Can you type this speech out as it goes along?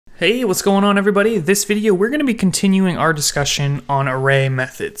Hey, what's going on everybody? This video, we're going to be continuing our discussion on array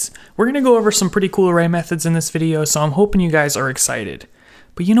methods. We're going to go over some pretty cool array methods in this video, so I'm hoping you guys are excited.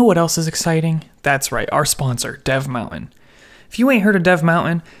 But you know what else is exciting? That's right, our sponsor, Dev Mountain. If you ain't heard of Dev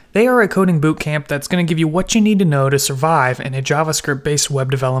Mountain, they are a coding bootcamp that's going to give you what you need to know to survive in a JavaScript-based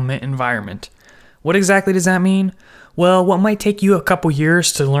web development environment. What exactly does that mean? Well, what might take you a couple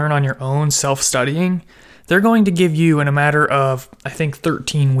years to learn on your own self-studying, they're going to give you in a matter of, I think,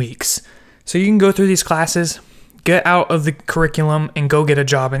 13 weeks. So you can go through these classes, get out of the curriculum, and go get a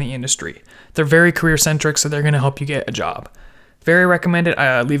job in the industry. They're very career-centric, so they're going to help you get a job. Very recommended.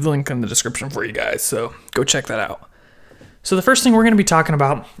 I leave the link in the description for you guys, so go check that out. So the first thing we're going to be talking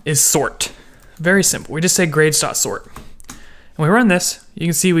about is sort. Very simple. We just say grades.sort. And we run this, you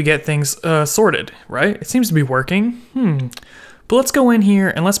can see we get things sorted, right? It seems to be working. But let's go in here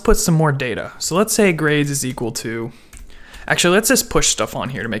and let's put some more data. So let's say grades is equal to, actually let's just push stuff on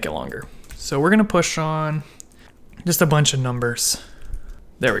here to make it longer. So we're gonna push on just a bunch of numbers.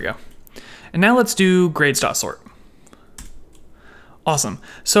 There we go. And now let's do grades.sort. Awesome.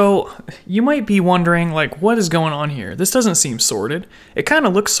 So you might be wondering, like, what is going on here? This doesn't seem sorted. It kind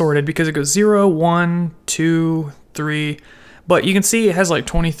of looks sorted because it goes 0, 1, 2, 3, but you can see it has like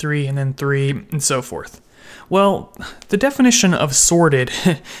 23 and then 3 and so forth. Well, the definition of sorted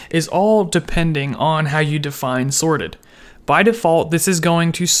is all depending on how you define sorted. By default, this is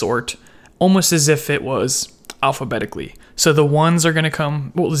going to sort almost as if it was alphabetically. So the ones are going to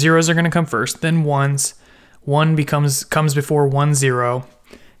come, well, zeros are going to come first, then ones. 1 comes before 1, 0.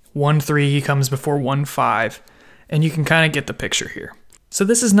 1, 3 comes before 1, 5. And you can kind of get the picture here. So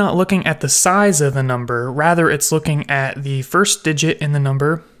this is not looking at the size of the number, rather it's looking at the first digit in the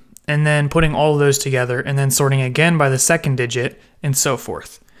number, and then putting all of those together and then sorting again by the second digit and so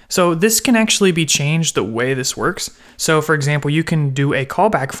forth. So this can actually be changed the way this works. So for example, you can do a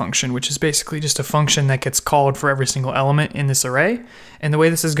callback function, which is basically just a function that gets called for every single element in this array. And the way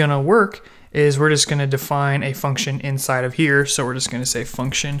this is going to work is we're just going to define a function inside of here. So we're just going to say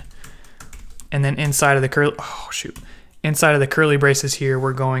function, and then inside of the inside of the curly braces here,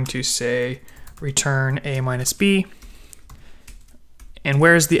 we're going to say return a minus b. And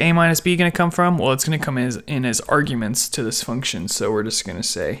where is the a minus b going to come from? Well, it's going to come in as arguments to this function. So we're just going to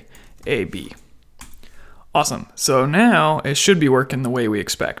say ab. Awesome. So now it should be working the way we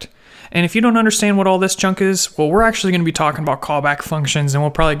expect. And if you don't understand what all this chunk is, well, we're actually going to be talking about callback functions, and we'll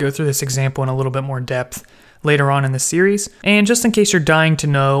probably go through this example in a little bit more depth later on in the series. And just in case you're dying to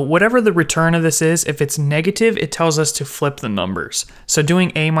know, whatever the return of this is, if it's negative, it tells us to flip the numbers. So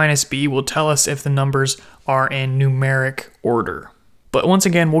doing a minus b will tell us if the numbers are in numeric order. But once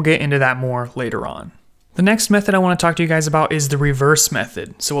again, we'll get into that more later on. The next method I want to talk to you guys about is the reverse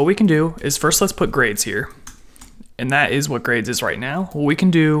method. So what we can do is first let's put grades here. And that is what grades is right now. What we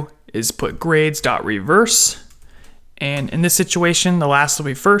can do is put grades.reverse. And in this situation, the last will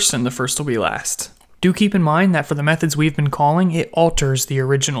be first and the first will be last. Do keep in mind that for the methods we've been calling, it alters the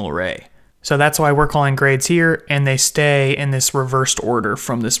original array. So that's why we're calling grades here, and they stay in this reversed order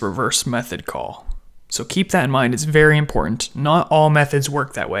from this reverse method call. So keep that in mind, it's very important. Not all methods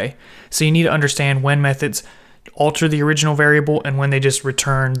work that way. So you need to understand when methods alter the original variable and when they just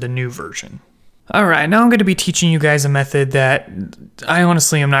return the new version. All right, now I'm going to be teaching you guys a method that I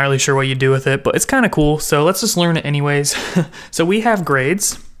honestly am not really sure what you do with it, but it's kind of cool. So let's just learn it anyways. So we have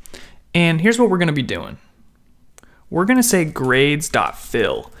grades, and here's what we're going to be doing. We're going to say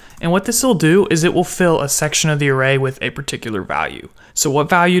grades.fill. And what this will do is it will fill a section of the array with a particular value. So what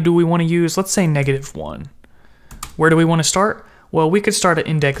value do we want to use? Let's say -1. Where do we want to start? Well, we could start at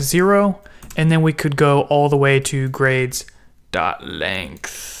index 0, and then we could go all the way to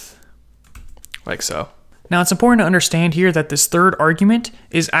grades.length, like so. Now it's important to understand here that this third argument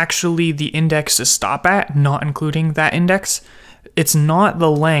is actually the index to stop at, not including that index. It's not the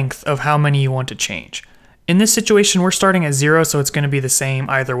length of how many you want to change. In this situation, we're starting at 0, so it's going to be the same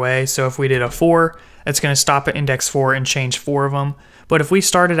either way. So if we did a 4, it's going to stop at index 4 and change 4 of them. But if we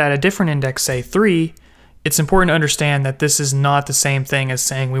started at a different index, say 3, it's important to understand that this is not the same thing as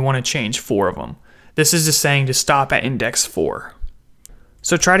saying we want to change 4 of them. This is just saying to stop at index 4.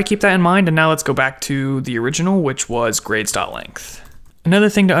 So try to keep that in mind, and now let's go back to the original, which was grades.length. Another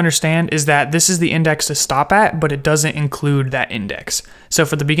thing to understand is that this is the index to stop at, but it doesn't include that index. So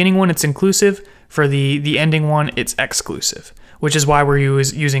for the beginning one, it's inclusive. For the ending one, it's exclusive, which is why we're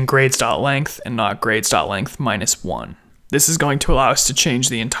using grades.length and not grades.length -1. This is going to allow us to change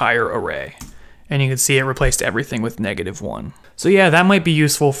the entire array. And you can see it replaced everything with -1. So yeah, that might be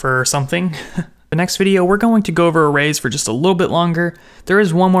useful for something. The next video, we're going to go over arrays for just a little bit longer. There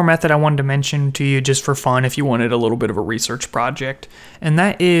is one more method I wanted to mention to you just for fun if you wanted a little bit of a research project, and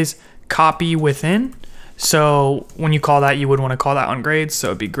that is copy within. So when you call that, you would want to call that on grades, so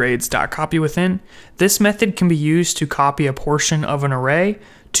it'd be grades.copyWithin. This method can be used to copy a portion of an array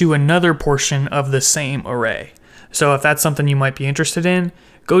to another portion of the same array. So if that's something you might be interested in,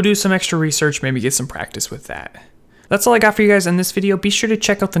 go do some extra research, maybe get some practice with that. That's all I got for you guys in this video. Be sure to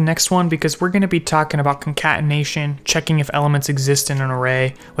check out the next one because we're going to be talking about concatenation, checking if elements exist in an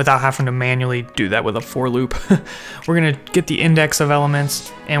array without having to manually do that with a for loop. We're going to get the index of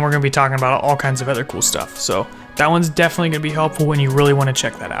elements, and we're going to be talking about all kinds of other cool stuff. So that one's definitely going to be helpful when you really want to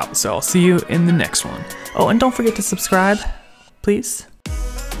check that out. So I'll see you in the next one. Oh, and don't forget to subscribe, please.